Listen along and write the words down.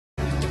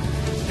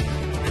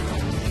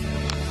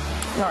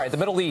All right, the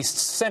Middle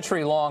East's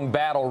century-long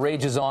battle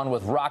rages on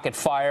with rocket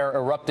fire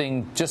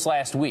erupting just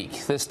last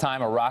week. This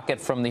time, a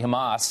rocket from the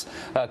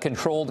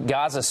Hamas-controlled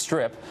Gaza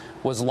Strip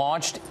was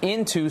launched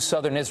into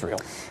southern Israel.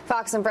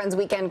 Fox and Friends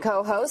weekend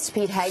co-host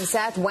Pete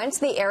Hegseth went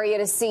to the area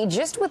to see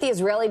just what the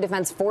Israeli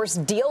Defense Force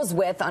deals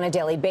with on a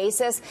daily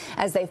basis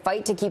as they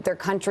fight to keep their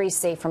country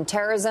safe from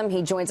terrorism.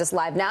 He joins us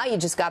live now. You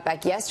just got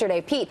back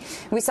yesterday. Pete,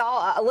 we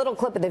saw a little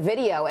clip of the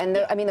video, and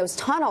I mean, those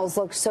tunnels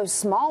look so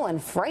small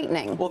and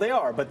frightening. Well, they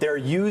are, but they're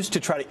used to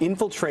try to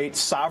infiltrate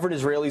sovereign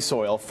Israeli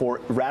soil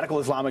for radical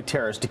Islamic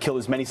terrorists to kill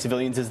as many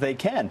civilians as they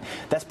can.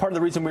 That's part of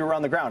the reason we were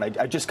on the ground.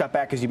 I just got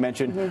back, as you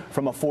mentioned,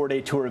 from a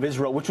 4-day tour of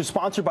Israel, which was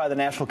sponsored by the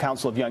National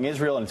Council of Young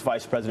Israel and its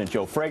Vice President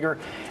Joe Frager.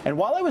 And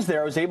while I was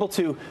there, I was able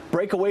to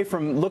break away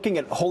from looking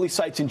at holy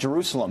sites in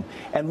Jerusalem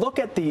and look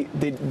at the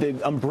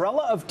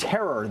umbrella of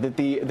terror that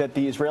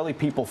the Israeli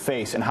people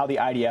face and how the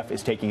IDF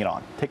is taking it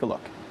on. Take a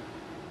look.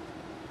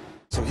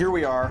 So here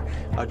we are,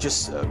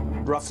 just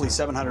roughly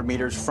 700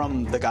 meters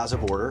from the Gaza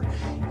border,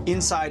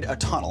 inside a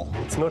tunnel.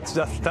 It's not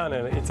just a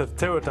tunnel, it's a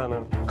terror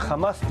tunnel.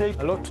 Hamas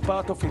takes a lot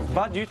part of its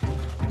budget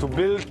to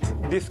build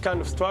this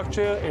kind of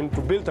structure and to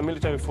build a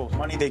military force.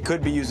 Money they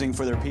could be using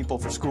for their people,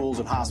 for schools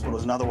and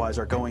hospitals and otherwise,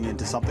 are going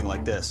into something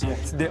like this.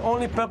 Yes, the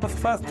only purpose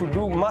for us to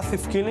do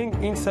massive killing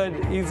inside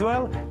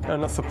Israel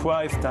and a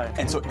surprise time.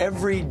 And so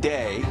every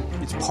day,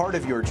 it's part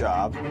of your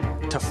job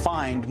to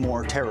find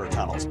more terror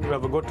tunnels. We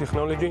have a good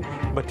technology,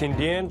 but in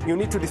the end, you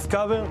need to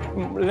discover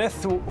less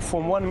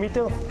from 1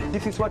 meter.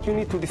 This is what you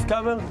need to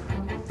discover,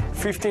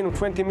 15 or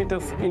 20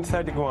 meters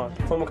inside the ground.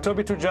 From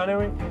October to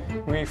January,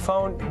 we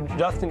found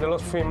just in the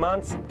last 3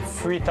 months,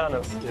 3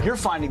 tunnels. You're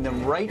finding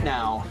them right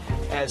now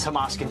as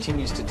Hamas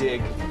continues to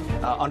dig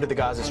under the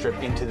Gaza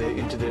Strip into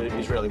the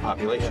Israeli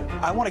population.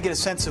 I want to get a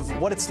sense of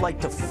what it's like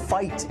to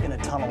fight in a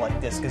tunnel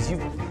like this, because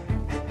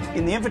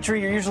in the infantry,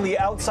 you're usually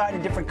outside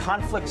in different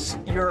conflicts,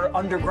 you're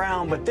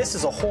underground, but this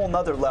is a whole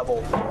nother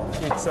level.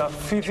 It's a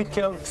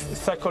physical,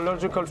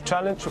 psychological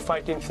challenge to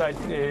fight inside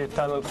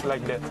tunnels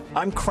like that.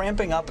 I'm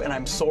cramping up and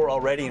I'm sore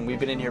already, and we've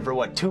been in here for,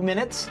 what, 2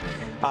 minutes?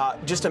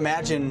 Just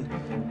imagine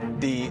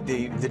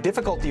the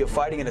difficulty of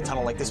fighting in a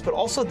tunnel like this, but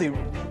also the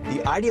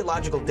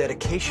ideological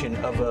dedication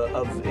of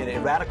a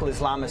radical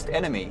Islamist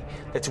enemy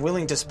that's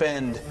willing to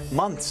spend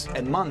months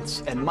and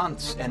months and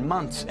months and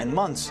months and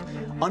months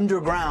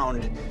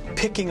underground,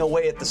 picking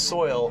away at the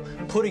soil,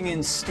 putting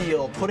in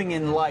steel, putting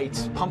in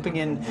lights, pumping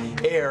in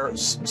air,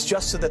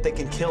 just so that they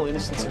can kill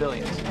innocent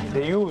civilians.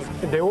 They use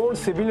the whole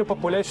civilian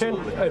population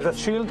as a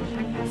shield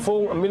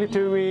for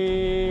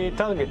military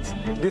targets.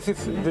 This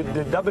is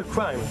the double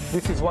crime.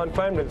 This is one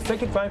crime. The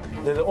second crime,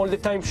 they all the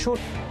time shoot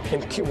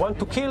and want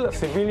to kill a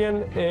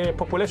civilian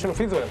population of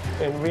Israel.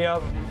 And we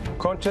have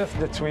conscious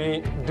that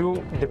we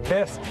do the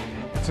best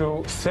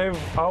to save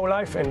our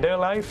life and their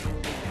life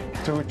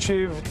to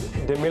achieve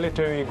the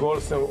military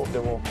goals of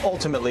the war.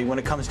 Ultimately, when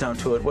it comes down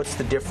to it, what's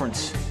the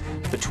difference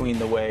between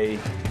the way,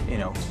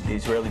 the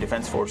Israeli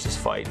Defense Forces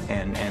fight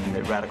and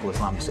the radical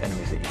Islamist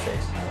enemies that you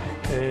face?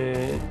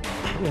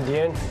 In the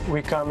end,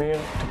 we come here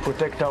to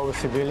protect our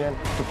civilian,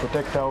 to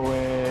protect our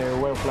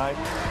way of life.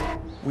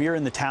 We are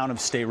in the town of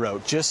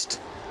Sderot, just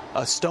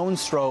a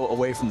stone's throw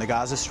away from the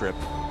Gaza Strip,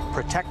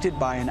 protected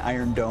by an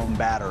Iron Dome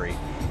battery.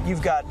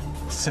 You've got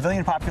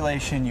civilian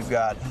population, you've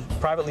got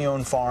privately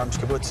owned farms,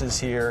 kibbutzes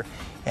here,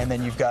 and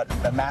then you've got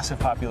a massive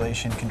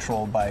population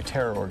controlled by a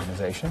terror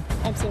organization.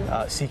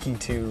 Absolutely. Seeking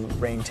to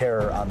rain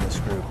terror on this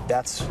group.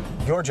 That's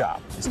your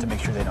job, is to make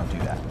sure they don't do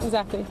that.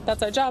 Exactly.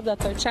 That's our job,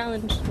 that's our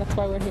challenge, that's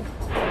why we're here.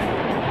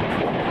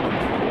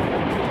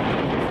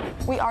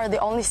 We are the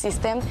only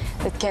system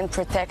that can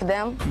protect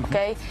them,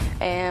 okay?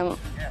 And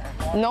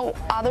no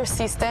other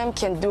system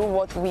can do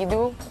what we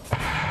do.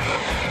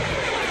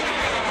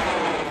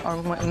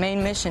 Our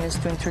main mission is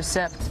to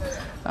intercept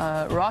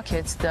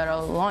rockets that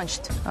are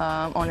launched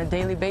on a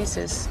daily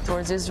basis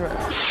towards Israel.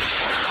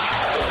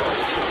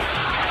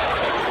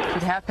 It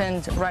could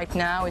happen right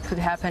now, it could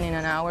happen in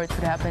an hour, it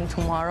could happen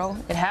tomorrow.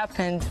 It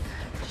happened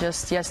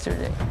just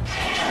yesterday.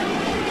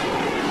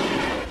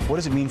 What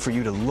does it mean for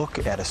you to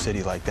look at a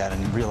city like that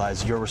and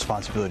realize your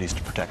responsibility is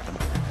to protect them?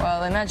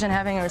 Well, imagine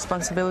having a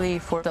responsibility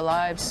for the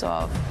lives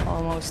of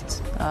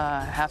almost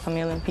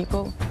 500,000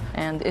 people.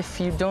 And if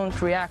you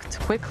don't react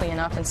quickly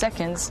enough in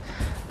seconds,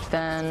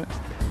 then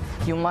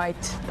you might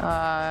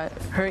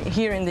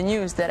hear in the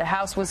news that a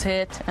house was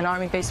hit, an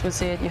army base was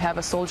hit, you have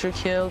a soldier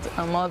killed,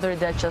 a mother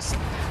that just,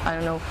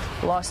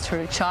 lost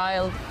her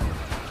child.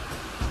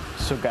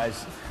 So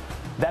guys,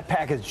 that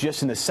pack is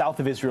just in the south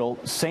of Israel.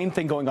 Same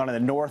thing going on in the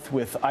north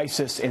with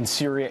ISIS and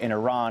Syria and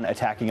Iran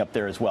attacking up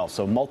there as well.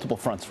 So multiple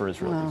fronts for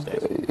Israel these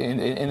days.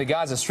 In the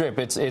Gaza Strip,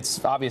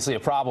 it's obviously a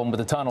problem with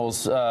the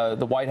tunnels.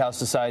 The White House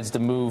decides to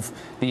move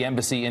the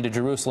embassy into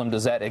Jerusalem.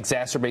 Does that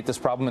exacerbate this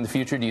problem in the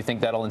future? Do you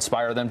think that'll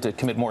inspire them to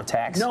commit more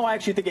attacks? No, I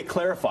actually think it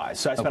clarifies.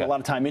 So I spent a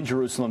lot of time in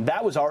Jerusalem.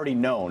 That was already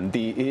known.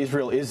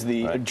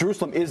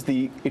 Jerusalem is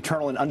the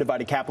eternal and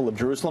undivided capital of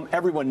Jerusalem.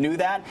 Everyone knew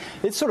that.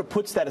 It sort of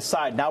puts that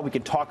aside. Now we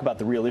can talk about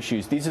the real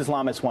issues These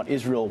Islamists want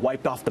Israel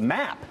wiped off the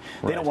map.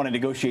 They don't want to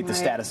negotiate the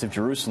status of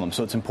Jerusalem.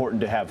 So it's important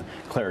to have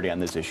clarity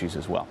on these issues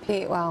as well.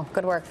 Pete, wow,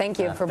 good work. Thank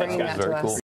you for bringing that to us.